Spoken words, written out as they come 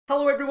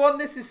Hello everyone,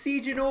 this is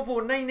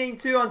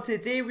CJNovo992 and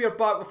today we are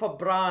back with a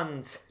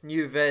brand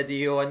new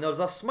video, and there's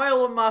a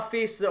smile on my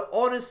face that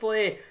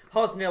honestly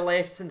hasn't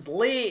left since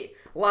late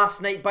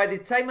last night. By the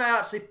time I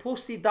actually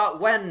posted that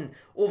win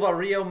over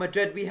Real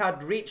Madrid, we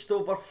had reached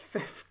over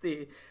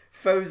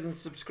 50,000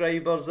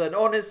 subscribers, and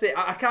honestly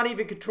I can't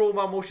even control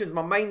my emotions.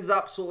 My mind's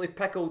absolutely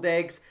pickled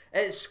eggs,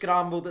 it's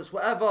scrambled, it's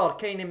whatever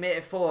kind of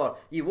metaphor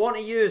you want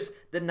to use.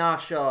 The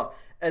Nasher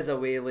is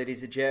away,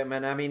 ladies and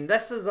gentlemen. I mean,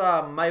 this is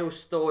a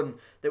milestone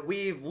that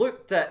we've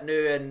looked at now,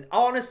 and I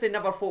honestly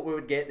never thought we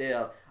would get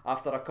there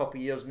after a couple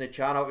of years in the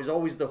channel. It was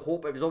always the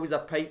hope, it was always a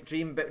pipe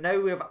dream, but now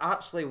we've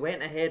actually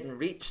went ahead and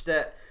reached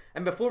it.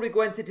 And before we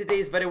go into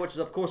today's video, which is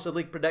of course a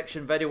league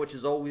prediction video, which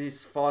is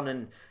always fun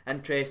and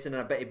interesting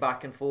and a bit of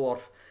back and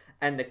forth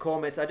in the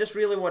comments, I just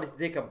really wanted to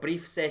take a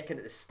brief second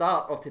at the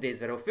start of today's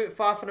video. Foot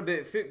faffing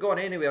about, foot gone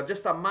anywhere,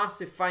 just a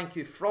massive thank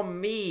you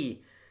from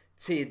me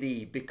to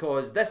thee,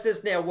 because this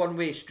isn't a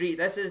one-way street.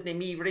 This isn't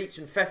me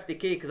reaching 50k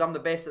because I'm the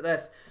best at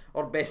this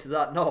or best at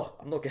that. No,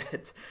 I'm not good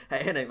at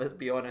anything, let's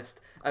be honest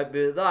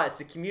about that. It's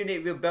the community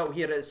we've built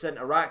here, it's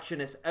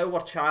interaction, it's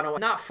our channel,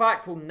 and that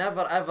fact will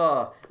never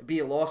ever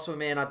be lost with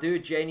me. And I do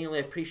genuinely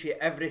appreciate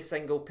every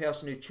single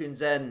person who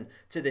tunes in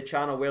to the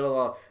channel,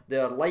 whether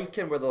they're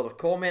liking, whether they're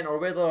commenting, or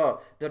whether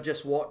they're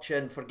just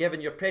watching, for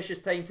giving your precious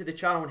time to the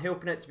channel and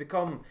helping it to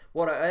become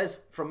what it is.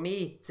 From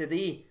me to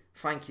thee,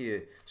 thank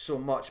you so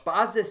much. But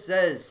as this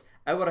is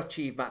our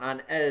achievement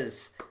and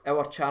is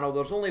our channel,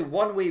 there's only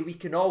one way we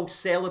can all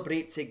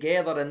celebrate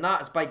together, and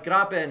that is by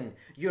grabbing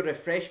your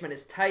refreshment.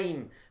 It's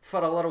time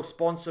for a little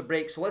sponsor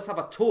break, so let's have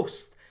a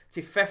toast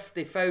to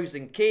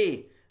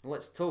 50,000k, and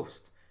let's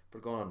toast,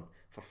 we're going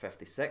for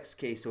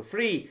 56k. So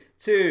 3,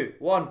 2,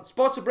 1,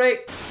 sponsor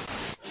break.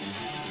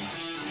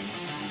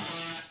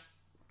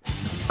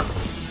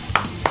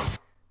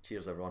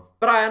 Cheers everyone.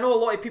 But I know a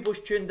lot of people's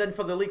tuned in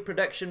for the league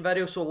prediction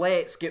video, so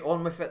let's get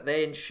on with it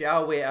then,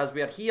 shall we? As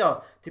we are here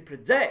to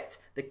predict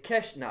the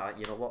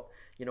you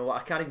know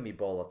what, I can't even be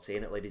bothered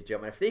saying it, ladies and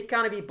gentlemen. If they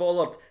can't be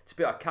bothered to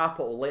put a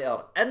capital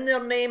letter in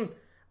their name,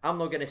 I'm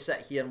not going to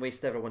sit here and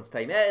waste everyone's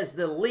time. It is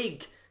the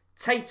league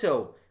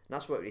title, and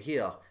that's what we're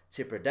here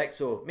to predict.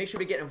 So make sure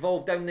we get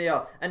involved down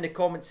there in the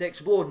comment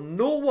section below.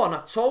 No one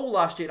at all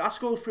last year. I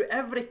scrolled through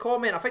every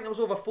comment. I think there was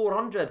over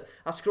 400.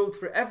 I scrolled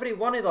through every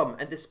one of them,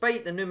 and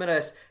despite the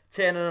numerous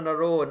 10 in a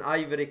row and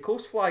Ivory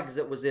Coast flags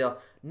that was there,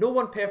 no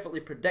one perfectly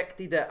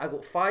predicted it. I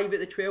got 5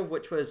 out of 12,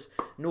 which was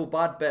no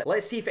bad, but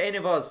let's see if any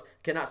of us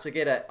can actually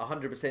get it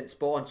 100%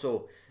 spot on.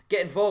 So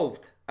get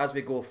involved as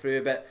we go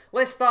through. But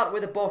let's start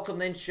with the bottom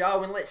then, shall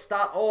we? And let's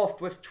start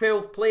off with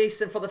 12th place,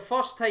 and for the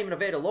first time in a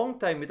very long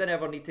time, we didn't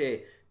ever need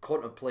to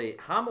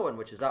contemplate Hamilton,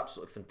 which is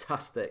absolutely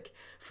fantastic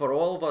for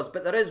all of us.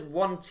 But there is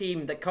one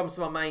team that comes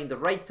to my mind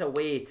right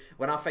away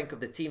when I think of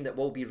the team that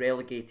will be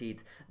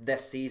relegated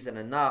this season,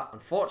 and that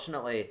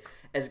unfortunately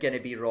is going to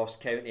be Ross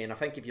County. And I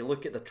think if you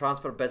look at the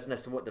transfer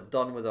business and what they've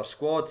done with their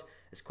squad,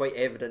 it's quite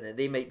evident that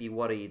they might be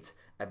worried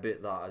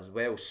about that as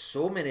well.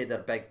 So many of their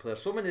big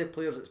players, so many of the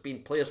players that's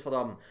been players for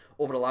them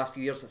over the last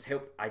few years, has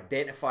helped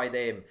identify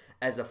them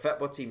as a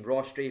football team.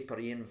 Ross Draper,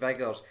 Ian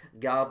Viggers,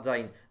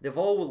 Gardine, they've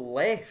all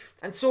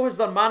left. And so has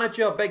their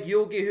manager, Big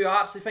Yogi, who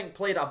I actually think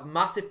played a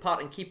massive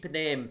part in keeping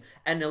them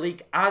in the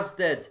league, as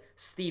did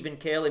Stephen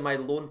Kelly, my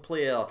lone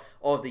player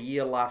of the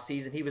year last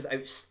season. He was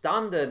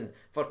outstanding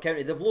for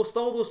County. They've lost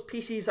all those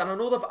pieces, and I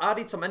know they've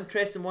added some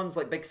interesting ones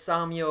like Big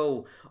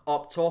Samuel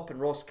up top and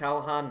Ross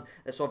Callahan.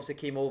 This obviously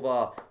came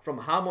over from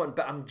Hamilton,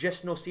 but I'm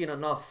just not seeing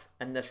enough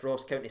in this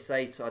Ross County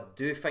side, so I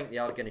do think they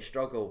are going to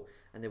struggle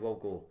and they will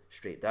go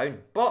straight down.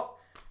 But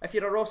if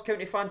you're a Ross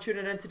County fan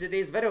tuning into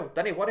today's video,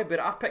 don't worry about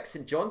it. I picked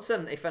St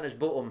Johnstone to finish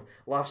bottom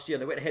last year,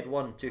 and they went ahead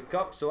 1-2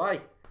 cups, so I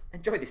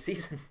enjoy the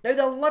season. Now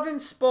the 11th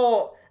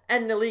spot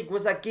in the league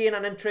was again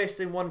an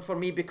interesting one for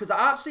me, because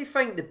I actually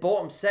think the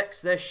bottom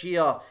 6 this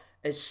year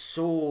is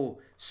so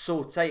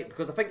tight,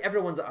 because I think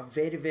everyone's at a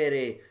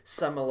very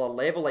similar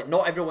level. Like,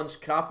 not everyone's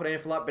crap or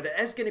anything like that, but it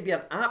is going to be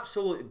an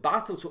absolute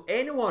battle, so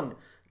anyone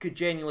could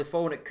genuinely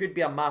fall, and it could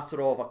be a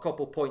matter of a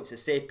couple points that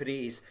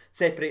separate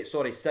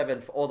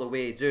 7th all the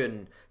way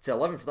down to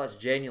 11th. That's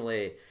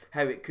genuinely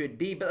how it could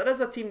be. But there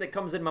is a team that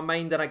comes in my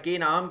mind, and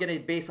again I'm going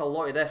to base a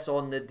lot of this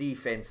on the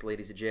defence,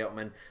 ladies and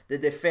gentlemen. The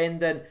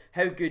defending,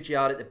 how good you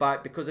are at the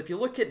back, because if you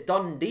look at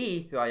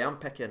Dundee, who I am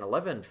picking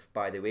 11th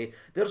by the way,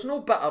 there's no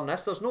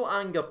bitterness, there's no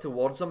anger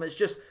towards them. It's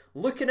just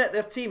looking at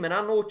their team, and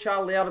I know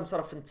Charlie Adams had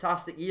a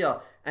fantastic year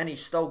and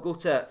he's still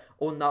got it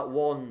on that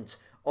wand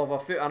of a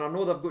foot, and I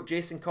know they've got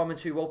Jason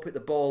Cummins who will put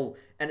the ball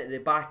into the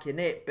back of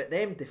net, but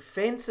them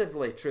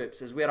defensively, troops,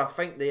 is where I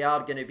think they are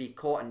going to be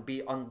caught and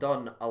be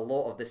undone a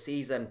lot of the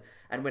season.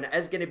 And when it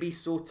is going to be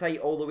so tight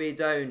all the way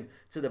down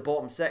to the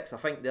bottom 6, I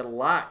think their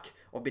lack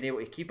of being able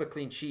to keep a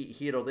clean sheet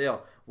here or there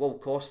will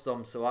cost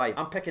them. So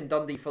I'm picking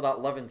Dundee for that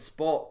 11th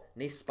spot.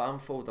 No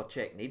spam folder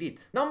check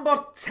needed. Number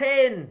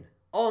 10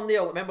 on the...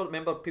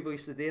 Remember people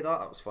used to do that?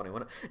 That was funny,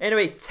 wasn't it?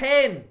 Anyway,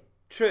 10...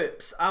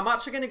 troops. I'm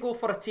actually going to go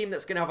for a team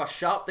that's going to have a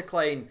sharp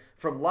decline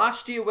from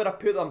last year, where I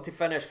put them to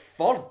finish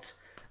 3rd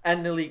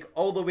in the league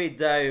all the way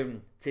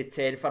down to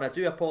 10th. And I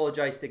do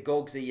apologise to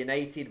Gogsy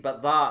United,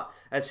 but that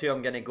is who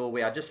I'm going to go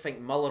with. I just think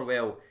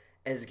Motherwell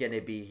is going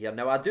to be here.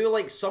 Now, I do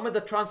like some of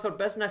the transfer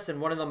business, and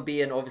one of them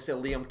being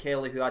obviously Liam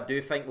Kelly, who I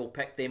do think will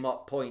pick them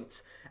up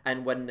points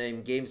and win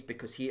them games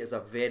because he is a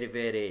very,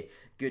 very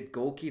good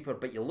goalkeeper.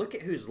 But you look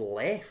at who's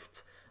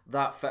left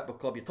that football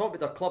club. You're talking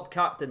about their club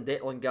captain,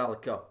 Declan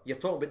Gallagher. You're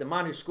talking about the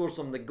man who scores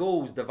them the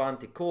goals,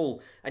 Devante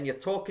Cole. And you're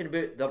talking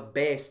about their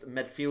best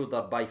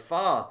midfielder by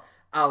far,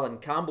 Alan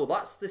Campbell.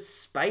 That's the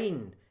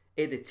spine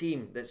of the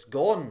team that's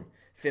gone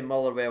for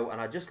Motherwell. And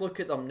I just look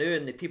at them now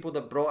and the people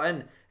they've brought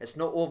in, it's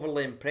not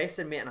overly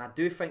impressing, mate. And I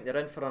do think they're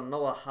in for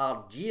another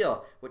hard year,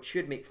 which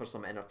should make for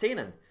some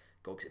entertaining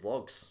Gogsy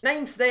Vlogs.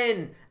 9th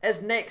then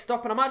is next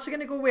up, and I'm actually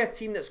going to go with a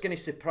team that's going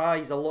to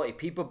surprise a lot of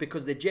people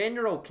because the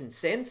general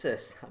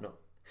consensus, I know,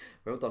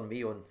 well done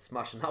me on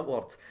smashing that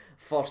word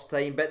first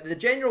time, but the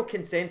general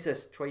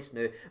consensus, twice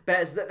now, but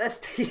is that this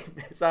team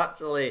is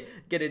actually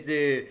going to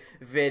do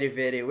very,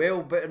 very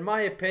well. But in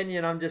my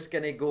opinion, I'm just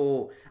going to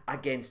go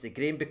against the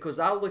grain because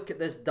I look at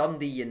this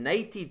Dundee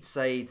United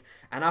side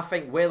and I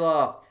think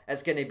whether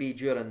it's going to be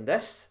during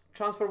this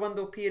transfer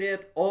window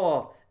period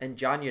or in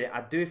January,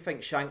 I do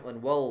think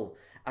Shanklin will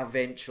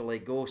eventually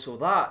go. So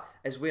that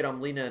is where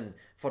I'm leaning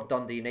for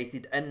Dundee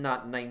United in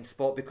that 9th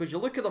spot, because you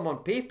look at them on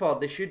paper,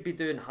 they should be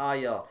doing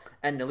higher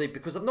in the league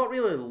because they've not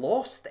really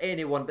lost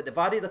anyone, but they've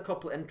added a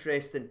couple of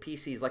interesting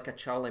pieces like a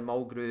Charlie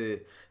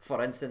Mulgrew,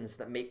 for instance,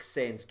 that makes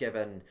sense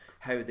given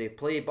how they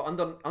play. But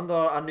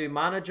under a new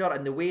manager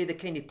and the way they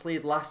kind of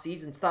played last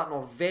season, starting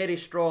off very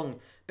strong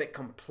but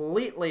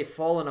completely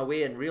falling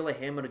away and really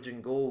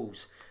hemorrhaging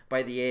goals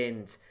by the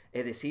end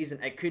of the season,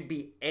 it could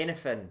be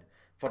anything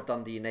for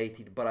Dundee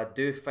United, but I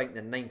do think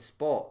the 9th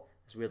spot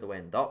is where they'll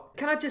end up.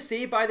 Can I just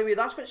say, by the way,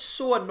 that's what's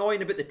so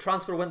annoying about the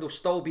transfer window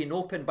still being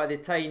open by the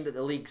time that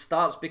the league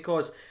starts,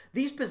 because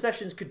these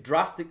positions could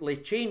drastically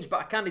change,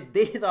 but I can't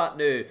do that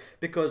now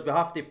because we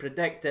have to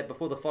predict it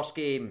before the first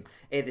game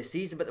of the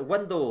season, but the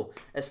window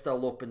is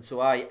still open,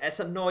 so it's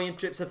annoying,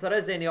 troops. If there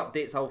is any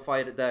updates, I'll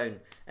fire it down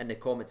in the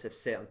comments if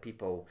certain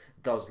people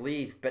does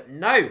leave. But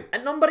now,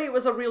 at number 8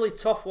 was a really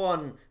tough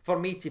one for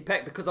me to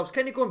pick because I was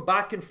kind of going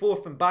back and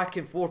forth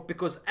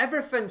because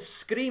everything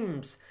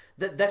screams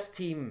that this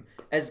team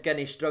is going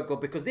to struggle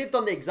because they've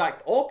done the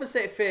exact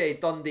opposite for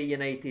Dundee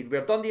United,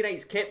 where Dundee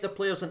United's kept the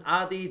players and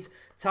added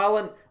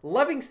talent.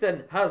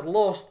 Livingston has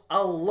lost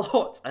a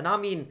lot, and I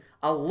mean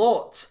a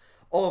lot,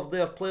 of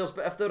their players.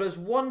 But if there is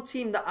one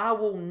team that I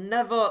will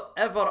never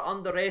ever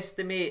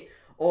underestimate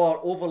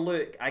or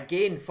overlook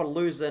again for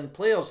losing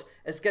players,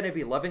 it's going to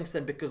be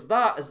Livingston, because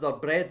that is their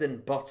bread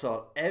and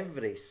butter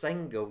every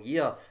single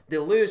year. They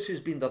lose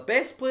who's been their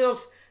best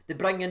players, they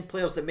bring in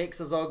players that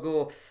makes us all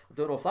go, I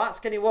don't know if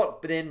that's going to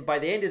work, but then by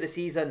the end of the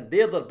season,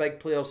 they're their big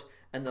players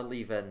and they're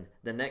leaving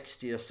the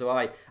next year. So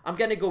I'm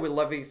going to go with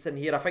Livingston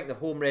here. I think the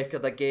home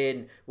record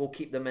again will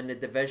keep them in the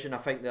division. I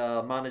think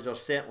the manager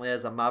certainly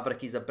is a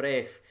maverick. He's a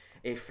breath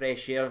of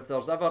fresh air. If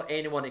there's ever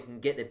anyone who can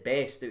get the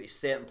best out of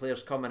certain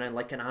players coming in,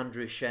 like an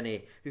Andrew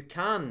Shinnie, who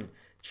can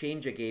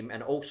change a game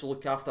and also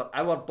look after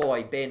our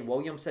boy Ben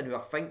Williamson, who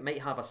I think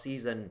might have a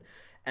season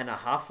and a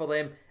half for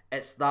them,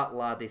 it's that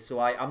laddie.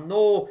 So I'm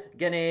no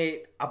going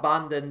to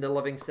abandon the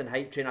Livingston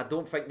hype train. I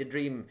don't think the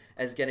dream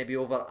is going to be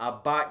over. I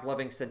back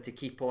Livingston to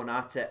keep on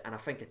at it, and I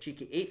think a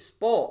cheeky 8th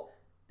spot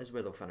is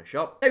where they'll finish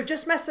up. Now,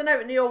 just missing out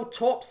in the old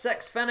top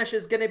 6 finish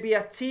is going to be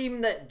a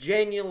team that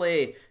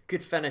genuinely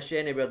could finish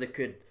anywhere. They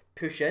could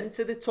push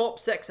into the top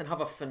 6 and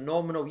have a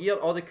phenomenal year,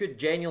 or they could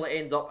genuinely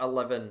end up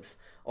 11th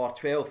or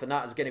 12th, and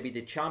that is going to be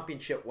the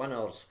championship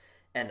winners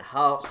in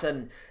Hearts.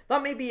 And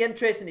that may be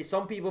interesting to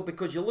some people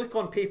because you look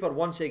on paper,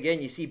 once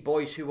again, you see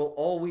boys who will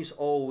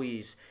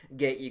always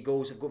get you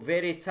goals. They've got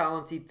very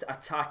talented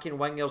attacking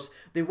wingers.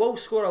 They will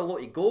score a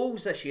lot of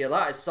goals this year.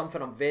 That is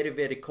something I'm very,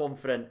 very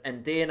confident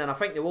in doing, and I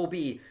think they will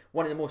be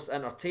one of the most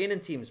entertaining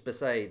teams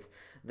beside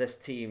this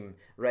team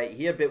right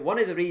here. But one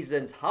of the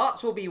reasons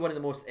Hearts will be one of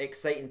the most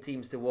exciting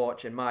teams to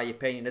watch, in my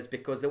opinion, is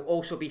because they'll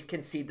also be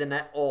conceding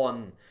it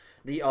on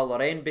the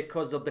other end,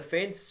 because their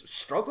defence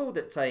struggled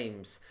at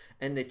times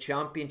in the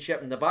championship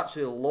and they've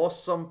actually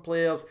lost some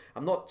players.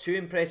 I'm not too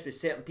impressed with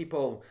certain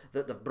people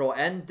that they've brought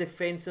in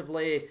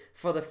defensively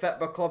for the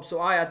football club.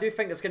 So I do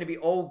think it's going to be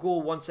all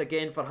goal once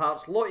again for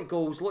Hearts. A lot of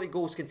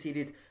goals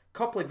conceded,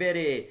 couple of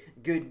very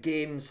good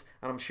games,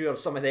 and I'm sure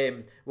some of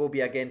them will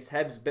be against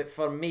Hibs. But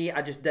for me,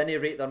 I just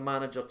didn't rate their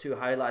manager too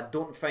highly. I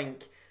don't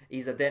think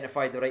he's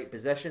identified the right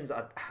positions.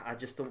 I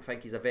just don't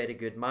think he's a very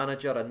good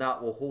manager, and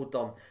that will hold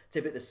them to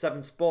about the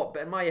 7th spot.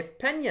 But in my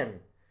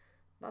opinion,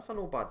 that's a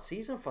no bad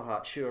season for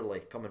Hearts, surely,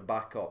 coming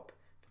back up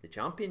for the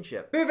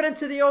championship. Moving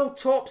into the old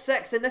top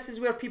 6, and this is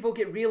where people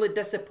get really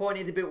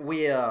disappointed about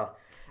where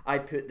I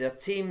put their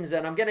teams.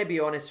 And I'm going to be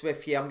honest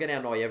with you, I'm going to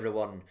annoy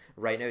everyone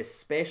right now,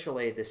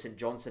 especially the St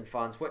Johnstone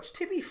fans, which,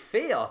 to be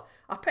fair,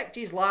 I picked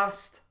these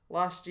last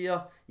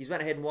year. He's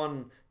went ahead and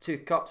won 2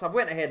 cups. I've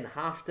went ahead and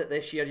halved it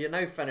this year. You're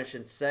now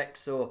finishing 6th,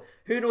 so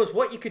who knows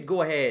what you could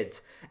go ahead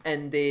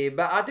and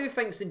but I do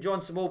think St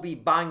Johnstone will be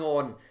bang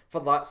on for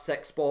that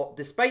 6th spot,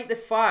 despite the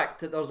fact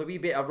that there's a wee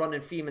bit of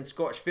running theme in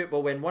Scottish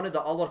football when one of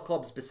the other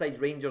clubs besides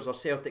Rangers or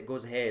Celtic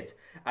goes ahead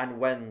and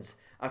wins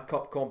a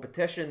cup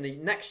competition. The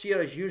next year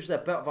is usually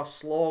a bit of a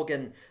slog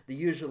and they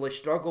usually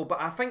struggle,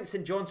 but I think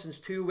St Johnstone's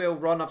too well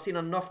run. I've seen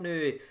enough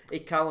now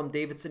of Callum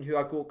Davidson, who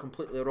I got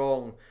completely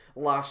wrong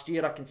last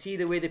year. I can see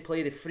the way they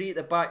play, the free at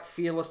the back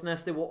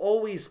fearlessness. They will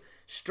always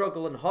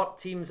struggle and hurt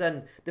teams,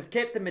 and they've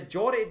kept the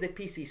majority of the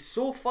pieces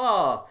so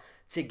far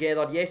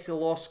together. Yes, they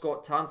lost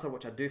Scott Tanser,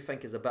 which I do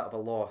think is a bit of a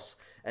loss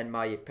in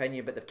my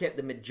opinion, but they've kept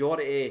the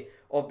majority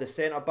of the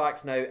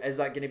centre-backs now. Is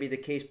that going to be the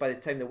case by the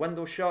time the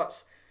window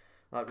shuts?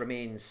 That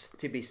remains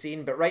to be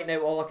seen, but right now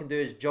all I can do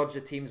is judge the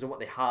teams and what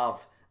they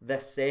have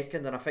this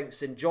second, and I think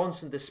St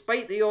Johnstone,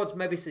 despite the odds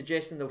maybe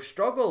suggesting they'll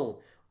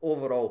struggle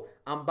overall,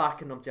 I'm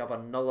backing them to have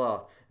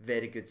another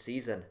very good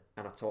season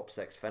and a top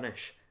 6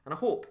 finish, and I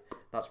hope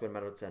that's where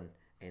Middleton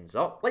ends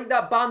up. Like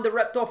that band that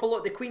ripped off a lot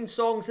of the Queen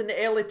songs in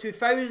the early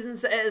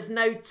 2000s, it is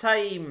now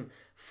time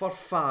for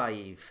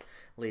 5,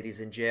 ladies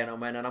and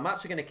gentlemen, and I'm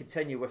actually going to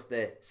continue with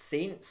the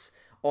Saints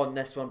on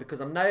this one because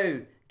I'm now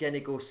going to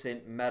go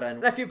St Mirren.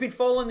 And if you've been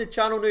following the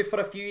channel now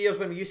for a few years,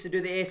 when we used to do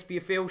the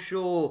Spfl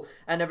show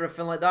and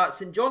everything like that,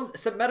 St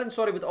Mirren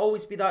would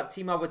always be that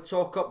team I would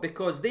talk up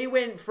because they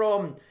went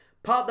from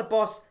part of the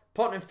bus,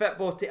 potting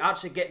football, to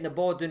actually getting the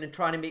ball down and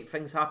trying to make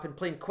things happen,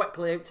 playing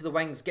quickly out to the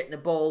wings, getting the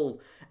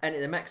ball into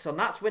the mixer. And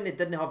that's when they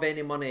didn't have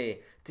any money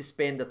to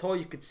spend at all.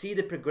 You could see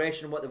the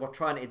progression of what they were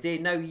trying to do.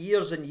 Now,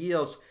 years and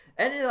years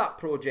into that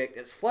project,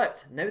 it's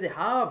flipped. Now they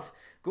have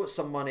got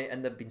some money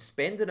and they've been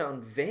spending it on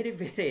very,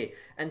 very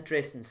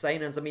interesting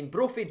signings. I mean,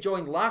 Brophy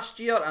joined last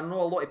year. I know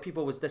a lot of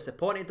people was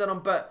disappointed in him,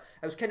 but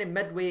it was kind of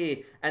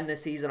midway in the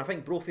season. I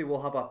think Brophy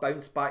will have a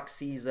bounce back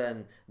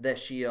season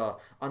this year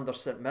under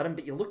St Mirren.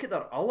 But you look at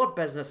their other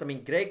business. I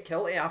mean, Greg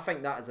Kilty, I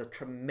think that is a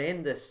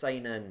tremendous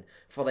signing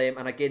for them.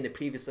 And again, the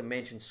previously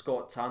mentioned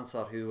Scott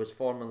Tanser, who was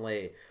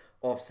formerly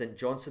of St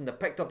Johnstone. They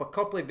picked up a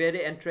couple of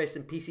very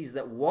interesting pieces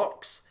that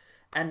works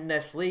in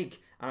this league,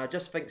 and I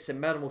just think St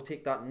Mirren will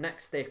take that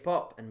next step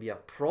up and be a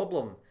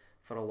problem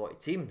for a lot of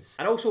teams.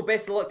 And also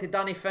best of luck to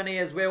Danny Finney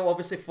as well,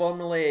 obviously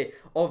formerly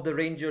of the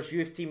Rangers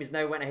youth team. He's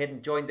now went ahead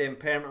and joined them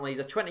permanently. He's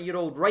a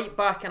 20-year-old right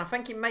back, and I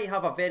think he might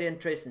have a very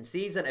interesting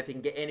season if he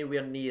can get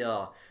anywhere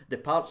near the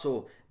part,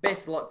 so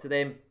best of luck to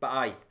them. But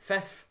aye,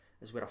 5th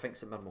is where I think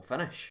St Mirren will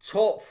finish.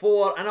 Top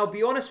 4, and I'll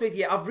be honest with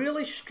you, I've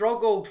really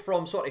struggled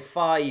from sort of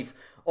 5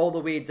 all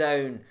the way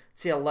down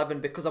to 11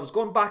 because I was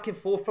going back and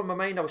forth from my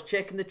mind. I was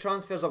checking the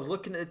transfers, I was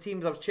looking at the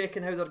teams, I was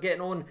checking how they're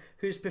getting on,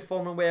 who's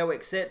performing well,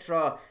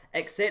 etc,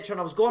 etc, and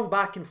I was going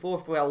back and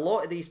forth with a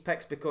lot of these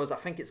picks because I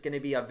think it's going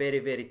to be a very,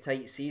 very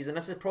tight season.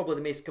 This is probably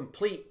the most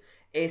complete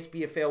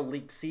SPFL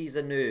league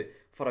season now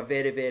for a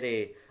very,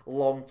 very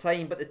long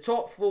time, but the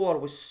top 4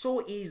 was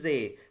so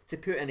easy to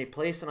put into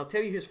place, and I'll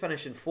tell you who's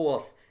finishing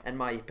 4th in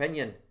my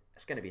opinion.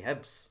 It's going to be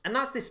Hibs. And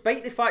that's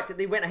despite the fact that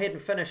they went ahead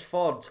and finished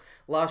 3rd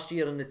last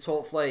year in the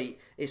top flight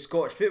of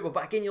Scottish football.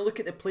 But again, you look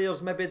at the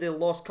players, maybe they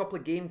lost a couple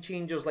of game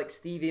changers like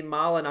Stevie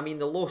Mallon. I mean,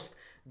 they lost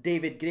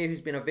David Gray,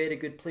 who's been a very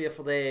good player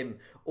for them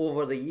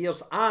over the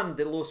years. And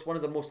they lost one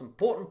of the most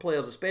important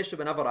players, especially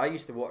whenever I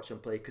used to watch him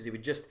play, because he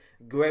would just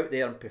go out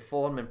there and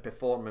perform and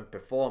perform and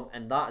perform.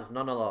 And that is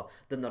none other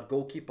than their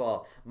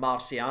goalkeeper,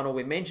 Marciano.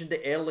 We mentioned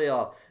it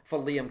earlier for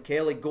Liam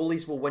Kelly.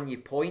 Goalies will win you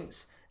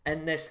points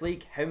in this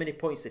league. How many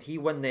points did he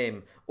win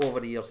them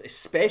over the years,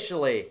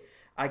 especially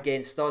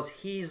against us?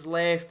 He's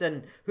left,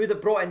 and who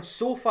they've brought in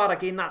so far,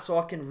 again, that's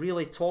all I can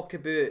really talk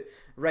about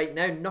right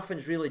now.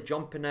 Nothing's really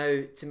jumping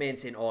out to me and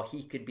saying, oh,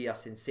 he could be a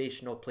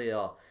sensational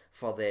player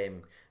for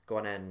them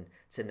going in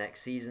to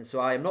next season. So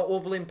I am not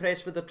overly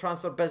impressed with the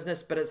transfer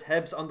business, but it's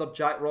Hibs under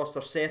Jack Ross.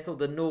 They're settled,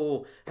 they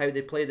know how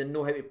they play, they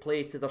know how to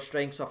play to their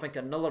strengths. So I think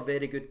another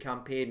very good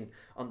campaign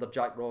under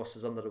Jack Ross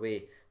is under the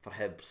way for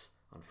Hibs,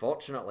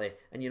 unfortunately.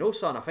 And you know,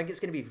 son, I think it's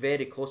going to be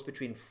very close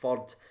between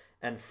 3rd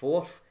and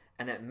 4th,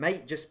 and it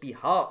might just be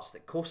Hearts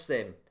that costs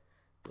them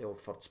the old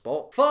 3rd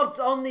spot. 3rd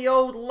on the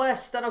old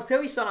list, and I'll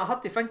tell you, son, I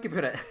had to think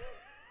about it.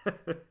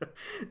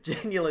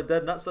 Genuinely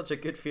did. That's such a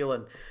good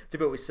feeling to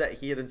be able to sit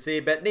here and say,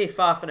 but no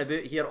faffing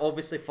about here.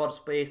 Obviously,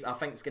 first place I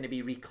think it's going to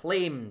be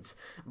reclaimed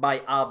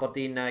by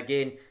Aberdeen. Now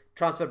again,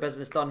 transfer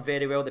business done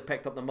very well. They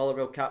picked up the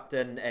Motherwell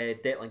captain,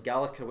 Declan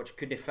Gallagher, which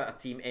couldn't fit a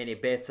team any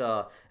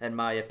better, in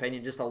my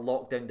opinion. Just a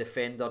lockdown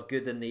defender,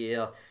 good in the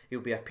air. He'll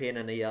be a pain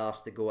in the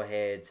arse to go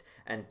ahead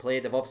and play.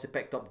 They've obviously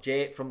picked up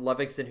Jet from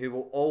Livingston, who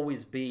will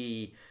always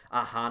be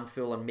a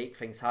handful and make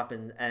things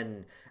happen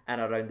in and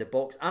around the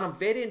box. And I'm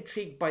very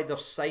intrigued by their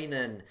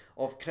signing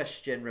of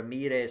Christian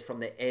Ramirez from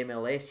the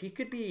MLS. He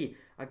could be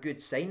a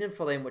good signing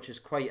for them, which is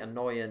quite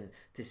annoying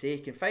to say. He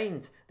can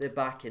find the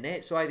back of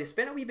net. So they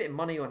spent a wee bit of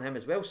money on him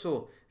as well.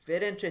 So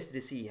very interested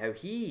to see how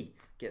he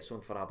gets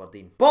on for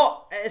Aberdeen.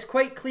 But it is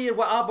quite clear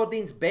what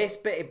Aberdeen's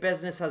best bit of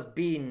business has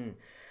been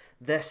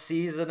this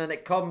season, and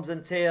it comes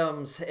in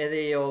terms of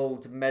the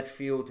old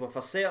midfield with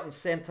a certain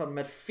centre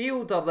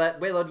midfielder that,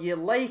 whether you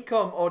like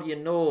him or you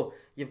know,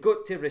 you've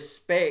got to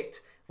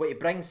respect what he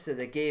brings to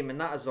the game, and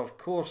that is of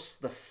course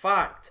the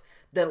fact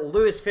that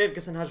Lewis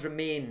Ferguson has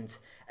remained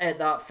at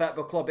that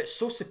football club. It's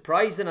so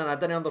surprising, and I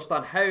didn't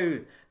understand how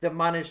they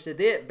managed to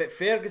do it. But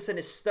Ferguson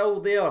is still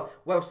there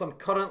whilst I'm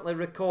currently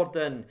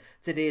recording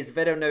today's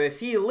video. Now, if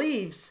he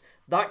leaves,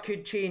 that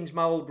could change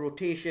my old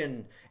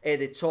rotation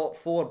in the top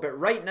 4. But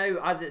right now,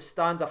 as it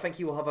stands, I think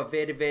he will have a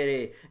very,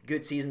 very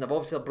good season. They've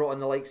obviously brought in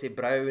the likes of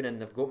Brown,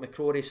 and they've got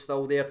McCrory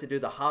still there to do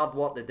the hard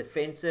work, the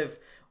defensive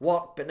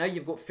work. But now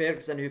you've got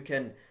Ferguson, who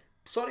can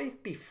sort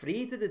of be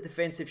freed of the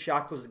defensive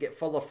shackles to get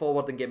further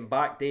forward and getting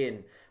back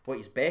doing what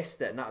he's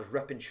best at, and that is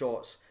ripping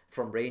shots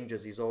from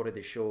Rangers. He's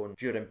already shown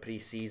during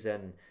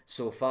pre-season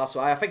so far. So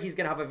I think he's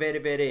going to have a very,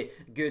 very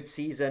good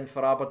season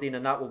for Aberdeen,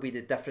 and that will be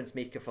the difference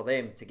maker for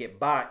them to get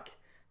back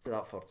to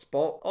that third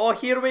spot. Oh,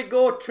 here we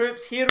go,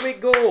 troops. Here we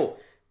go.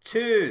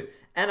 2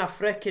 in a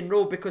frickin'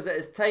 row, because it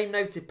is time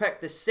now to pick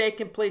the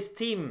second place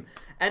team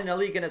in the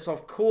league, and it's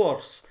of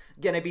course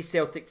going to be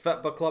Celtic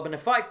Football Club. And the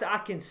fact that I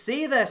can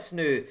say this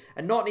now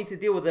and not need to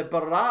deal with the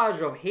barrage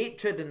of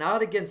hatred and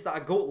arrogance that I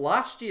got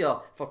last year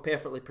for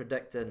perfectly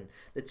predicting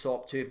the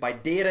top 2 by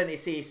daring to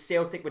say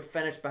Celtic would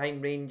finish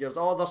behind Rangers.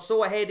 Oh, they're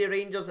so ahead of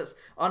Rangers, it's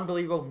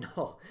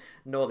unbelievable.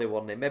 No, they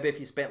weren't. Maybe if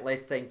you spent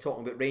less time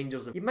talking about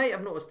Rangers, you might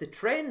have noticed the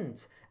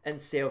trend in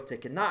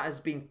Celtic, and that has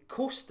been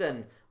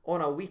coasting on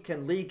a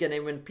weekend league. And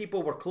then when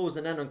people were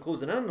closing in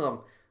on them,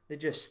 they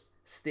just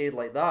stayed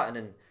like that. And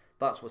then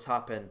that's what's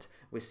happened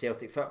with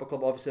Celtic Football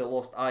Club. Obviously, they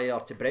lost Ayer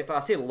to Brentford. I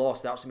say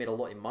lost, they actually made a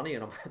lot of money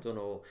on him. I don't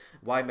know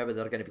why. Maybe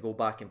they're going to go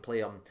back and play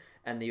him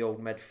in the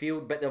old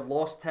midfield. But they've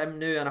lost him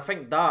now, and I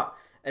think that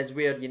is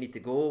where you need to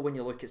go when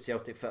you look at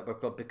Celtic Football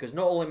Club. Because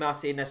not only am I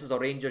saying this as a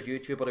Rangers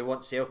YouTuber who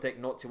wants Celtic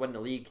not to win the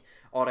league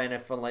or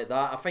anything like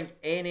that, I think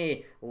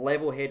any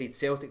level-headed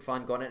Celtic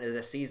fan going into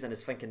this season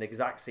is thinking the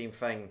exact same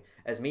thing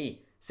as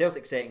me.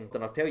 Celtic second,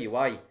 and I'll tell you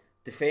why.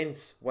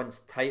 Defence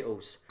wins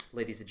titles,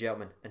 ladies and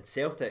gentlemen, and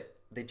Celtic,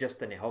 they just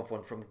didn't have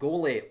one, from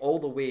goalie all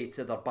the way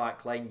to their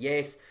back line.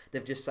 Yes,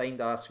 they've just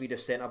signed a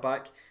Swedish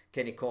centre-back,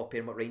 Kenny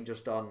copying what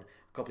Rangers done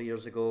a couple of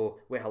years ago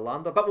with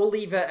Hollander. But we'll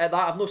leave it at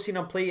that. I've not seen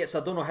him play it, so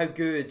I don't know how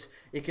good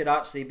he could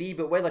actually be.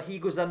 But whether he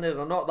goes in there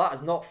or not, that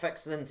is not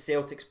fixing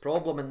Celtic's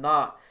problem, and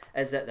that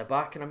is at the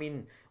back. And I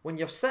mean, when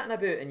you're sitting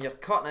about and you're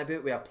cutting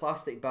about with a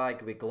plastic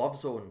bag with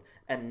gloves on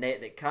in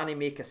net that can't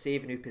make a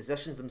save and who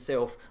positions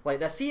himself like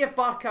this. See, if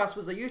Barkas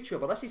was a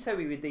YouTuber, this is how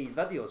he would do his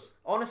videos.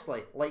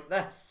 Honestly, like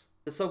this.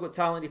 They've still got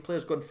talented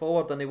players going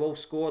forward, and they will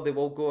score, they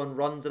will go on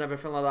runs and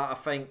everything like that, I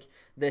think,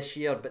 this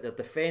year. But their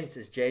defence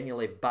is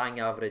genuinely bang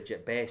average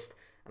at best.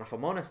 And if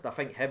I'm honest, I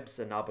think Hibs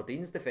and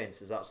Aberdeen's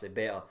defence is actually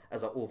better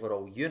as an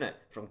overall unit,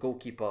 from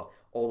goalkeeper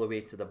all the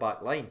way to the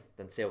back line,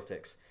 than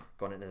Celtic's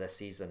going into this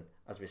season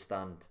as we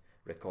stand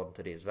recording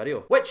today's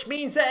video. Which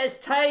means it is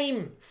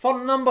time for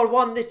number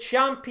 1, the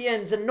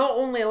champions. And not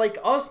only like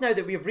us, now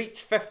that we've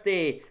reached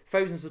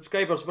 50,000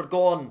 subscribers, we're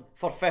going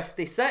for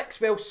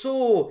 56. Well,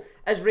 so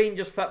is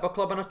Rangers Football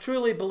Club, and I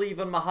truly believe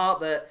in my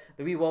heart that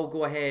we will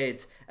go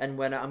ahead and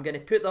win it. I'm going to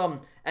put them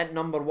at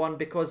number 1,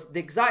 because the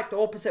exact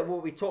opposite of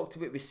what we talked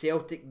about with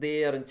Celtic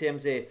there, in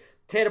terms of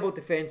terrible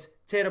defence,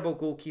 terrible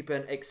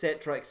goalkeeping,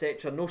 etc,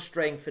 etc. No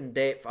strength and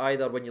depth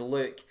either when you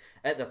look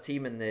at their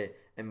team and the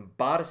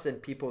embarrassing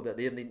people that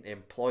they're needing to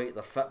employ at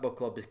their football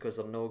club because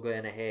they're not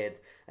going ahead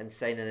and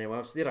signing anyone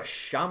else. They're a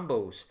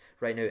shambles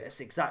right now. It's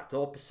the exact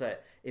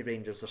opposite of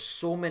Rangers. There's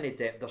so many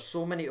depth, there's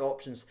so many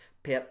options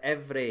per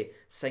every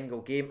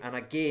single game. And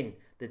again,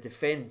 the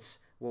defence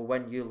will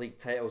win you league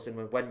titles and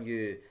will win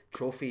you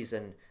trophies,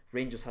 and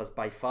Rangers has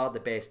by far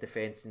the best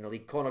defence in the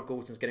league. Connor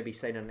Goldson's going to be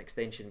signing an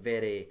extension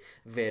very,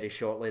 very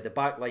shortly. The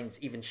back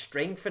line's even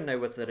strengthened now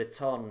with the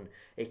return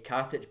of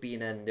Katic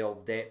being in the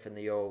old depth and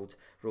the old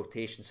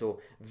rotation. So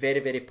very,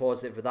 very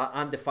positive with that.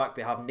 And the fact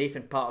we have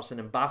Nathan Patterson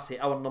and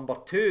Bassett, our number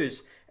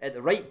 2s, at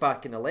the right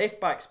back and the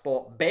left back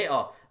spot,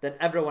 better than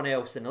everyone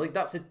else in the league.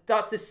 That's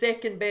the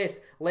second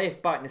best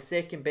left back and the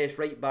second best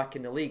right back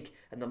in the league,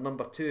 and the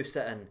number 2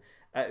 sitting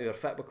at our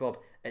football club.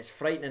 It's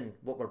frightening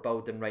what we're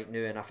building right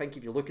now. And I think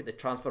if you look at the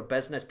transfer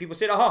business, people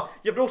say, "Oh,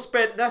 you've no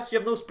spent this,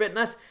 you've no spent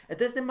this." It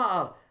doesn't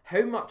matter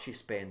how much you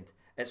spend,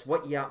 it's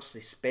what you actually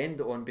spend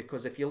it on.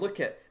 Because if you look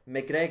at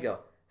McGregor,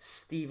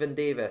 Stephen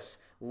Davis,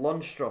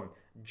 Lundstrom,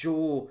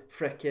 Joe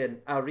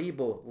frickin'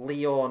 Aribo,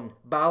 Leon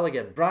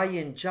Balogun,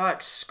 Brian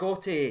Jack,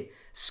 Scotty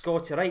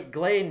Wright,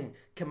 Glenn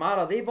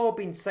Kamara, they've all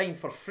been signed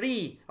for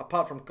free,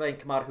 apart from Glenn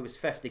Kamara, who was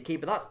 50k,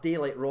 but that's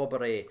daylight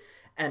robbery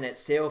in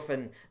itself.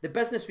 And the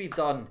business we've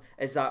done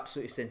is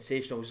absolutely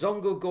sensational.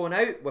 Zongo going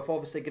out with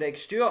obviously Greg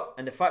Stewart,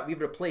 and the fact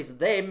we've replaced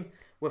them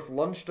with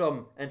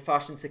Lundstrom and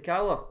Fashion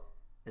Sakala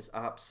is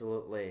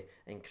absolutely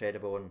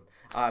incredible. And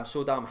I'm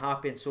so damn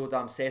happy and so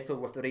damn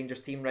settled with the Rangers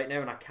team right now,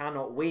 and I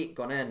cannot wait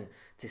going in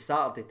to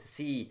Saturday to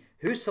see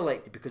who's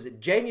selected, because it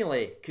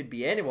genuinely could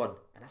be anyone,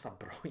 and that's a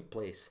brilliant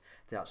place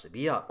to actually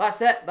be at. That's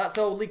it. That's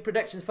all league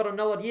predictions for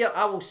another year.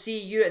 I will see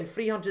you in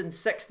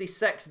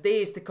 366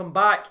 days to come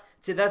back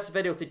to this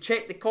video to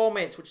check the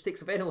comments, which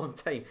takes a very long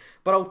time,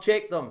 but I'll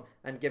check them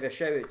and give a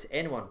shout out to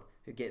anyone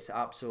who gets it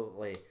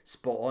absolutely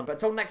spot on. But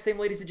until next time,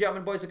 ladies and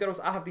gentlemen, boys and girls,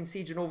 I have been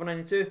Siege over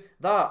 92.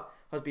 That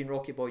has been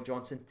Rocky Boy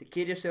Johnson. Take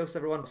care of yourselves,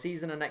 everyone. See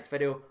you in the next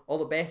video. All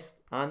the best,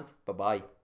 and bye-bye.